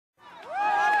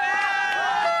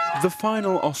The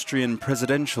final Austrian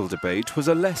presidential debate was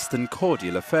a less than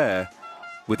cordial affair.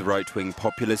 With right-wing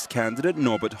populist candidate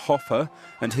Norbert Hofer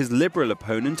and his liberal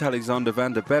opponent Alexander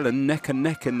van der Bellen neck and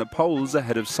neck in the polls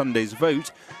ahead of Sunday's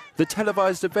vote, the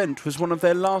televised event was one of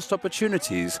their last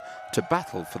opportunities to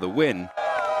battle for the win.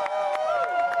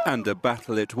 And a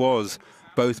battle it was.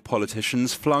 Both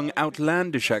politicians flung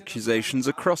outlandish accusations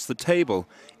across the table,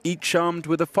 each armed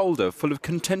with a folder full of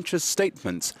contentious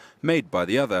statements made by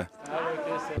the other.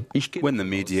 When the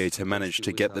mediator managed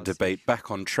to get the debate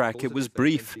back on track, it was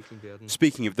brief.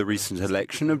 Speaking of the recent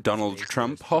election of Donald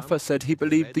Trump, Hofer said he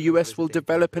believed the US will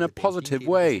develop in a positive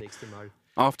way.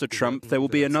 After Trump, there will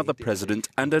be another president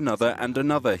and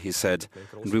another, he said,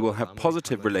 and we will have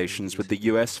positive relations with the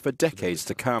US for decades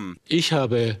to come.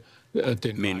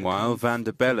 Meanwhile, van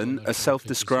der Bellen, a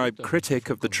self-described critic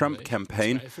of the Trump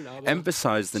campaign,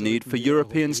 emphasized the need for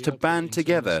Europeans to band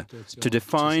together to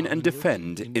define and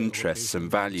defend interests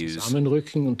and values. By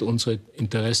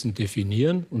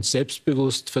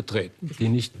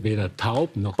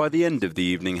the end of the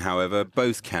evening, however,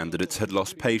 both candidates had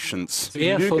lost patience.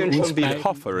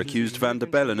 Hofer accused van der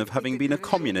Bellen of having been a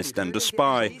communist and a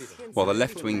spy, while the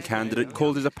left-wing candidate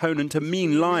called his opponent a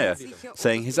mean liar,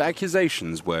 saying his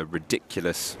accusations were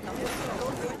ridiculous.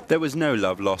 There was no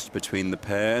love lost between the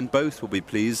pair, and both will be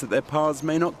pleased that their paths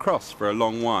may not cross for a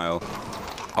long while.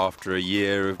 After a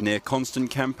year of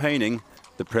near-constant campaigning,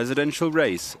 the presidential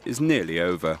race is nearly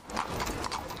over.